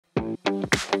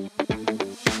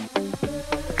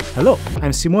Hello,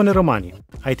 I'm Simone Romani,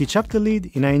 IT Chapter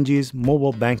Lead in ING's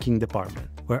Mobile Banking Department,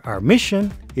 where our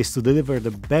mission is to deliver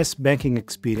the best banking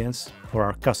experience for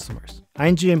our customers.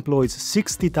 ING employs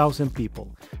 60,000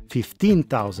 people,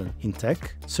 15,000 in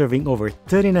tech, serving over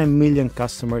 39 million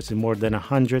customers in more than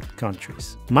 100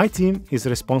 countries. My team is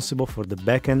responsible for the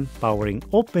backend powering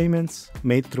all payments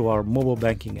made through our mobile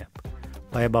banking app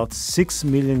by about 6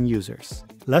 million users.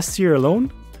 Last year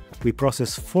alone, we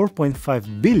processed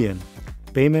 4.5 billion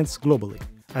payments globally.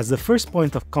 As the first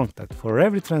point of contact for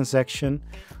every transaction,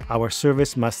 our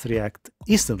service must react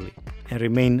instantly and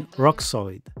remain rock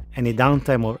solid. Any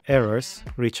downtime or errors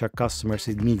reach our customers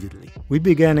immediately. We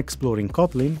began exploring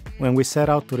Kotlin when we set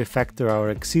out to refactor our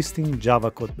existing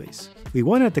Java codebase. We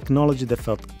wanted a technology that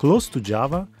felt close to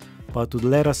Java, but would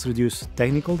let us reduce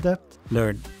technical debt,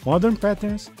 learn modern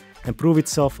patterns, and prove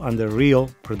itself under real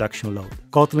production load.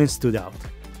 Kotlin stood out.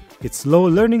 Its low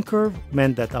learning curve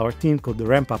meant that our team could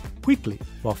ramp up quickly,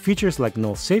 while features like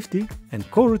null-safety and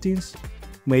coroutines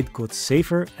made code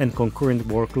safer and concurrent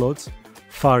workloads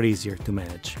far easier to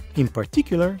manage. In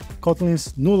particular,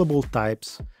 Kotlin's nullable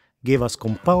types gave us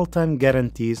compile time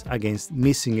guarantees against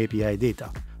missing API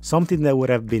data, something that would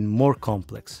have been more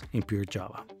complex in pure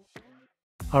Java.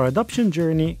 Our adoption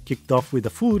journey kicked off with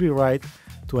a full rewrite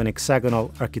to an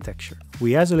hexagonal architecture.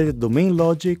 We isolated domain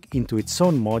logic into its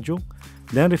own module,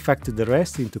 then refactored the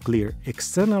rest into clear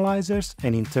externalizers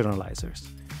and internalizers.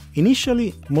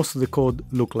 Initially, most of the code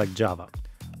looked like Java,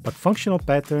 but functional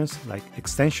patterns like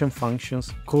extension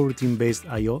functions, coroutine-based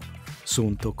I/O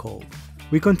soon took hold.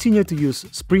 We continue to use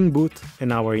Spring Boot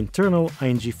and our internal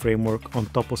ING framework on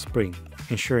top of Spring,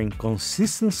 ensuring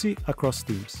consistency across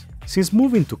teams. Since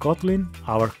moving to Kotlin,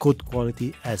 our code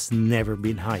quality has never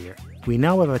been higher. We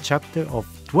now have a chapter of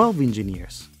 12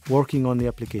 engineers working on the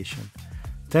application,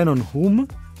 10 on whom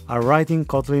are writing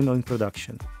Kotlin in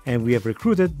production, and we have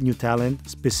recruited new talent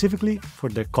specifically for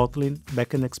their Kotlin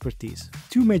backend expertise.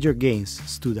 Two major gains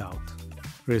stood out: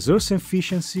 resource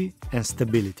efficiency and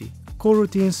stability.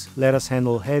 Coroutines let us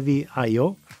handle heavy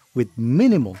I/O with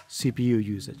minimal CPU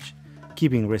usage,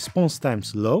 keeping response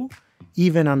times low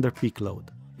even under peak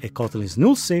load. Kotlin's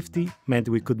null-safety meant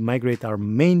we could migrate our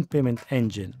main payment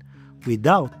engine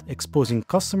without exposing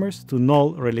customers to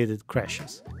null-related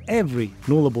crashes. Every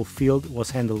nullable field was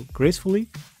handled gracefully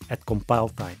at compile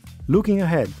time. Looking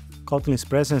ahead, Kotlin's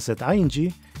presence at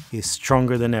ING is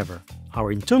stronger than ever.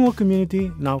 Our internal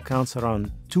community now counts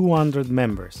around 200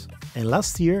 members, and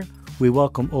last year we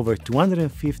welcomed over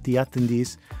 250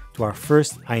 attendees to our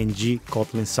first ING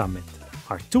Kotlin Summit.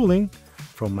 Our tooling,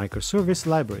 from microservice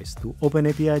libraries to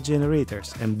OpenAPI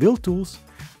generators and build tools,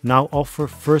 now offer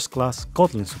first-class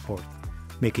Kotlin support,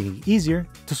 making it easier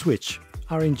to switch.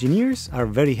 Our engineers are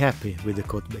very happy with the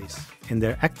codebase, and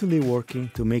they're actively working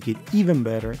to make it even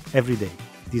better every day.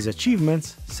 These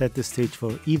achievements set the stage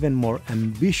for even more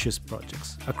ambitious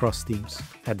projects across teams.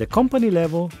 At the company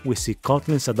level, we see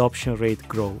Kotlin's adoption rate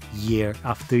grow year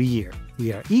after year.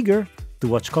 We are eager to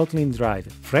watch Kotlin drive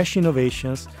fresh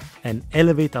innovations and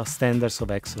elevate our standards of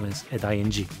excellence at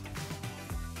ING.